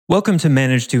Welcome to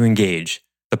Manage to Engage,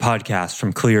 the podcast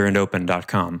from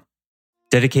clearandopen.com.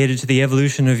 Dedicated to the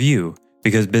evolution of you,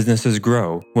 because businesses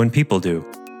grow when people do.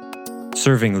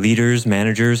 Serving leaders,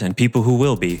 managers, and people who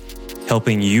will be,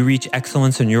 helping you reach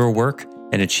excellence in your work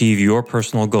and achieve your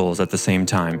personal goals at the same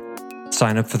time.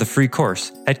 Sign up for the free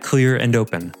course at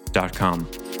clearandopen.com.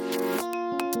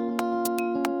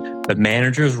 The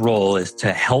manager's role is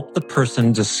to help the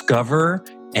person discover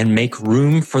and make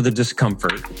room for the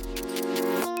discomfort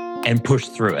and push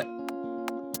through it.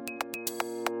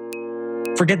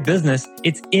 Forget business,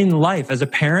 it's in life. As a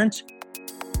parent,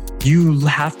 you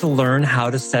have to learn how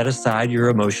to set aside your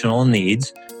emotional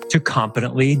needs to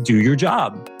competently do your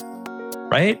job,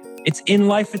 right? It's in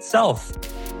life itself.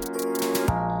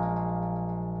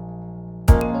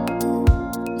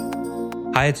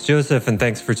 Hi, it's Joseph, and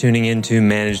thanks for tuning in to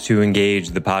Manage to Engage,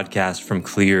 the podcast from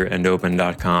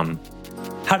clearandopen.com.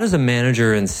 How does a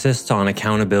manager insist on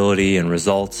accountability and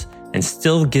results and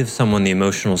still give someone the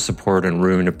emotional support and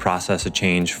room to process a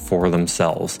change for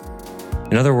themselves?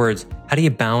 In other words, how do you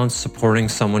balance supporting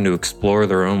someone to explore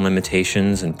their own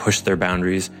limitations and push their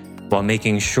boundaries while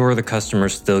making sure the customer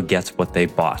still gets what they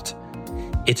bought?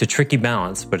 It's a tricky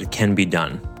balance, but it can be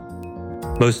done.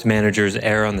 Most managers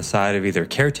err on the side of either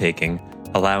caretaking,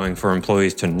 allowing for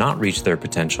employees to not reach their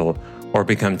potential, or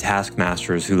become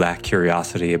taskmasters who lack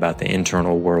curiosity about the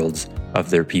internal worlds of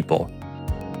their people.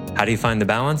 How do you find the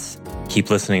balance? Keep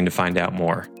listening to find out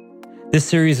more. This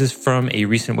series is from a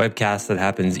recent webcast that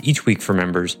happens each week for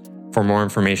members. For more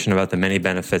information about the many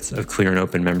benefits of Clear and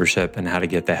Open membership and how to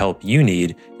get the help you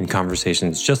need in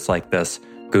conversations just like this,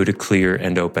 go to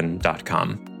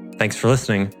clearandopen.com. Thanks for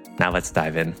listening. Now let's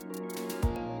dive in.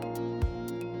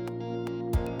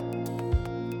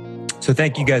 So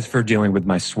thank you guys for dealing with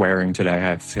my swearing today.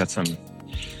 I've got some,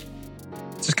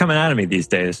 it's just coming out of me these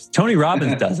days. Tony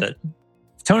Robbins does it.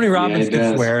 Tony Robbins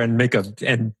can swear and make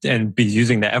and be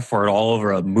using the F word all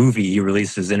over a movie he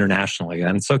releases internationally,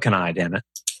 and so can I. Damn it!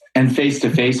 And face to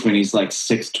face when he's like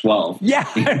 6'12". Yeah,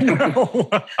 I know.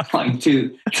 Like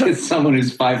to someone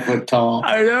who's 5 foot tall.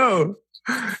 I know.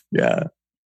 Yeah.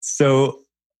 So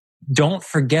don't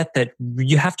forget that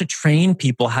you have to train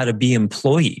people how to be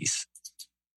employees.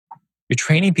 You're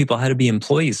training people how to be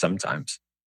employees sometimes,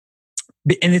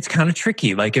 and it's kind of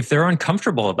tricky. Like if they're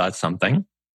uncomfortable about something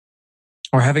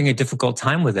or having a difficult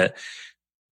time with it,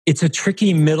 it's a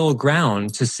tricky middle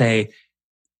ground to say,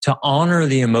 to honor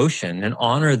the emotion and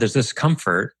honor the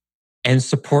discomfort and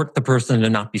support the person to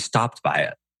not be stopped by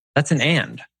it. That's an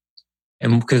and.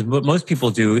 And because what most people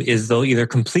do is they'll either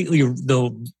completely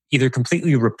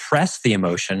repress the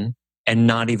emotion and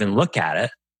not even look at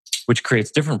it, which creates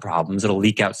different problems. It'll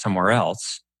leak out somewhere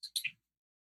else.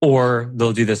 Or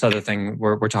they'll do this other thing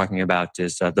we're talking about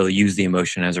is they'll use the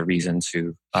emotion as a reason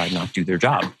to not do their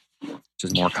job, which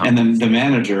is more common. And then the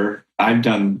manager, I've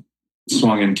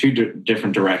swung in two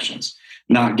different directions.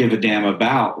 Not give a damn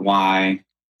about why,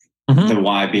 the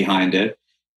why behind it,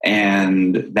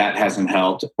 and that hasn't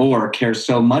helped. Or care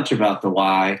so much about the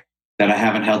why that I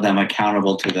haven't held them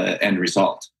accountable to the end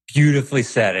result. Beautifully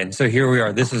said. And so here we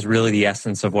are. This is really the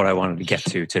essence of what I wanted to get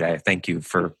to today. Thank you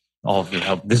for all of your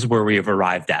help. This is where we have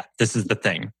arrived at. This is the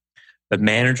thing. The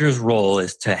manager's role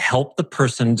is to help the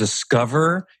person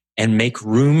discover and make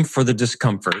room for the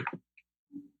discomfort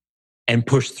and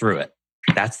push through it.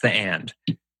 That's the and.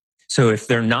 So if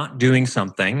they're not doing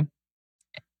something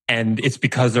and it's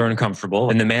because they're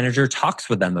uncomfortable and the manager talks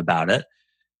with them about it,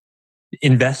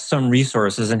 invests some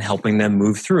resources in helping them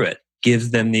move through it,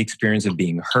 gives them the experience of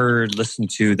being heard,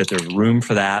 listened to, that there's room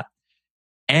for that.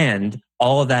 And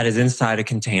all of that is inside a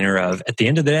container of, at the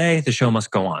end of the day, the show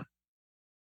must go on.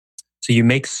 So you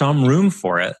make some room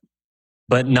for it,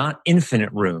 but not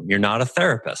infinite room. You're not a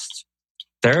therapist.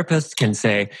 Therapists can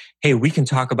say, hey, we can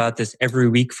talk about this every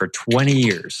week for 20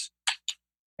 years.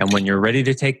 And when you're ready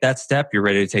to take that step, you're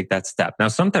ready to take that step. Now,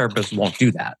 some therapists won't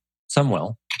do that. Some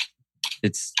will.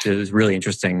 It's really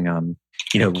interesting.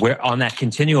 Where on that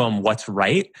continuum, what's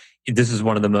right? This is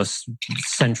one of the most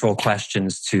central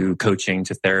questions to coaching,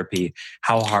 to therapy.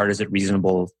 How hard is it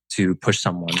reasonable to push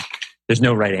someone? There's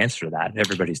no right answer to that.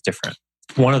 Everybody's different.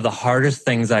 One of the hardest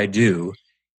things I do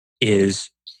is,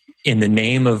 in the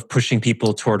name of pushing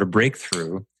people toward a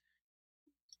breakthrough,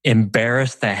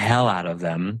 embarrass the hell out of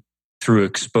them through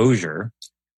exposure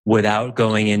without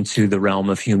going into the realm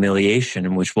of humiliation,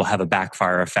 in which will have a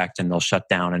backfire effect and they'll shut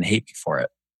down and hate me for it.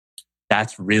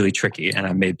 That's really tricky, and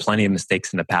I've made plenty of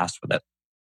mistakes in the past with it.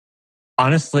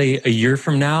 Honestly, a year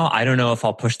from now, I don't know if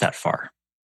I'll push that far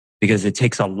because it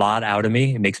takes a lot out of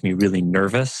me. It makes me really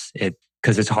nervous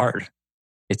because it's hard.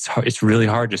 It's really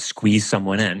hard to squeeze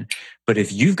someone in. But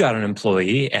if you've got an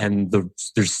employee and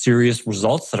there's serious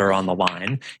results that are on the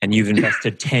line, and you've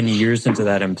invested 10 years into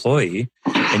that employee,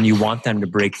 and you want them to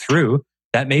break through,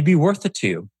 that may be worth it to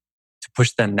you to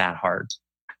push them that hard.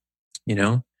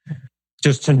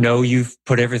 Just to know you've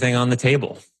put everything on the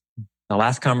table. The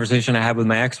last conversation I had with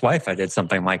my ex-wife, I did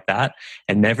something like that.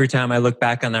 And every time I look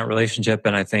back on that relationship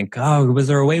and I think, oh, was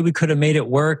there a way we could have made it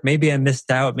work? Maybe I missed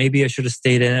out. Maybe I should have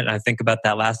stayed in it. And I think about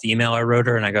that last email I wrote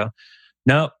her and I go,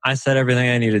 no, I said everything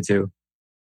I needed to.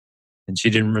 And she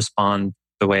didn't respond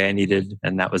the way I needed.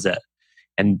 And that was it.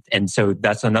 And so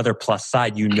that's another plus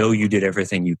side. You did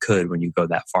everything you could when you go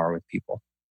that far with people.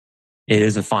 It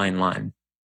is a fine line.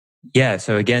 Yeah.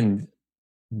 So again,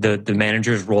 the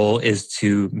manager's role is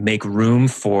to make room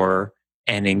for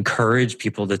and encourage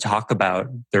people to talk about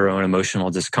their own emotional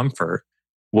discomfort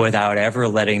without ever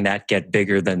letting that get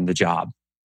bigger than the job,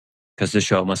 because the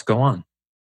show must go on.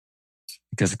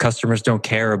 Because the customers don't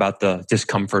care about the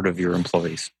discomfort of your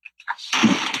employees.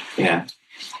 Yeah.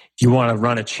 If you want to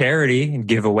run a charity and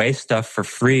give away stuff for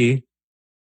free,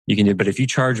 you can do it. But if you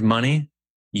charge money,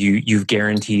 you've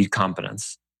guaranteed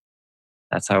competence.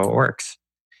 That's how it works.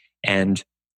 And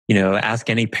ask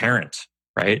any parent,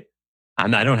 right?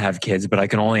 I don't have kids, but I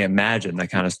can only imagine the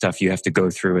kind of stuff you have to go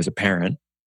through as a parent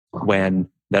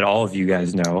that all of you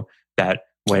guys know that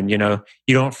when, you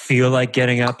don't feel like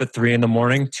getting up at 3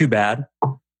 a.m, too bad.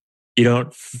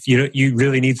 You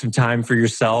really need some time for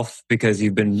yourself because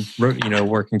you've been,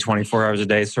 working 24 hours a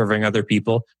day, serving other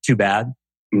people. Too bad.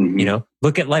 Mm-hmm.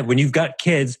 Look at life. When you've got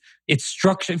kids, it's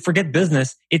structured, forget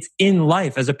business. It's in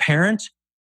life. As a parent,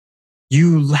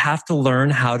 you have to learn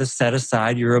how to set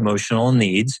aside your emotional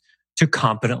needs to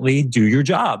competently do your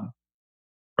job,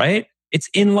 right? It's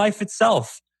in life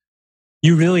itself.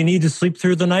 You really need to sleep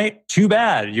through the night? Too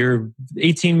bad. Your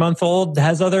 18-month-old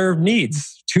has other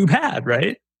needs. Too bad,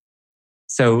 right?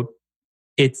 So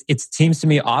it seems to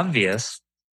me obvious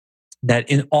that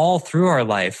in all through our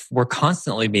life, we're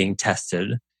constantly being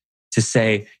tested to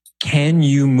say, can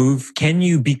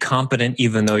you be competent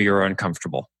even though you're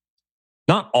uncomfortable?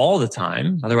 Not all the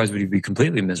time, otherwise we'd be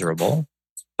completely miserable,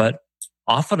 but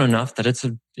often enough that it's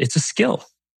a skill.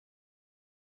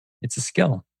 It's a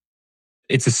skill.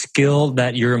 It's a skill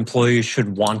that your employees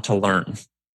should want to learn.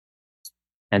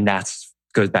 And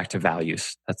goes back to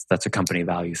values. That's a company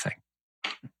value thing.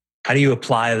 How do you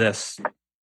apply this?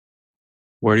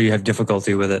 Where do you have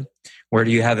difficulty with it? Where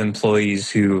do you have employees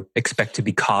who expect to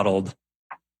be coddled,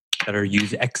 that are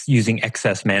using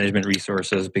excess management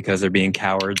resources because they're being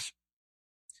cowards?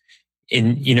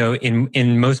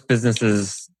 In most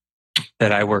businesses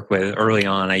that I work with early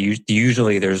on,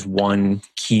 usually there's one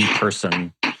key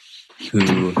person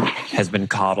who has been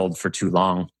coddled for too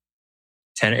long.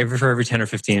 For every 10 or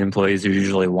 15 employees, there's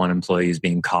usually one employee who's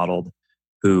being coddled,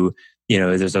 who,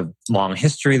 there's a long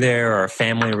history there or a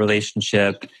family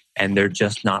relationship, and they're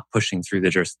just not pushing through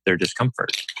their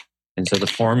discomfort. And so the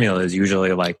formula is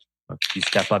usually like, you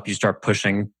step up, you start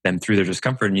pushing them through their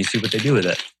discomfort, and you see what they do with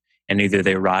it. And either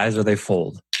they rise or they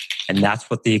fold. And that's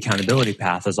what the accountability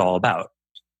path is all about.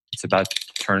 It's about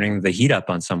turning the heat up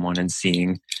on someone and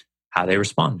seeing how they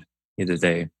respond. Either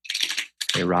they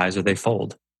rise or they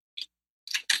fold.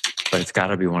 But it's got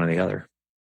to be one or the other.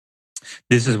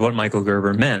 This is what Michael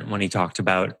Gerber meant when he talked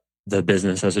about the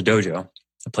business as a dojo,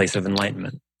 a place of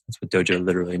enlightenment. That's what dojo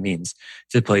literally means.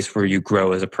 It's a place where you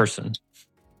grow as a person,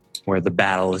 where the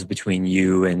battle is between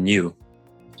you, and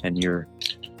you're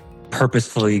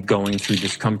purposefully going through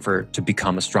discomfort to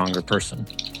become a stronger person.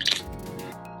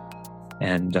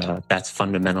 And that's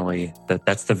fundamentally,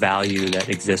 that's the value that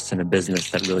exists in a business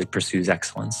that really pursues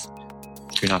excellence.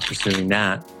 If you're not pursuing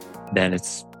that, then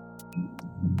it's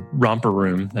romper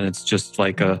room, and it's just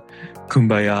like a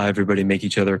kumbaya, everybody make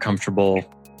each other comfortable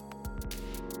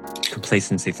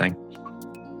complacency thing.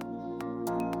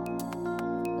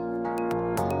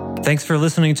 Thanks for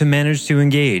listening to Manage to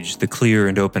Engage, the Clear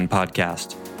and Open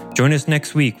podcast. Join us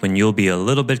next week when you'll be a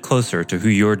little bit closer to who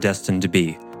you're destined to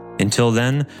be. Until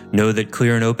then, know that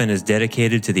Clear and Open is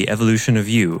dedicated to the evolution of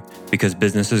you, because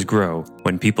businesses grow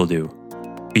when people do.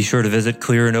 Be sure to visit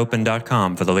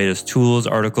clearandopen.com for the latest tools,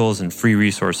 articles, and free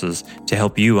resources to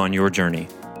help you on your journey.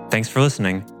 Thanks for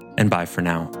listening, and bye for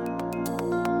now.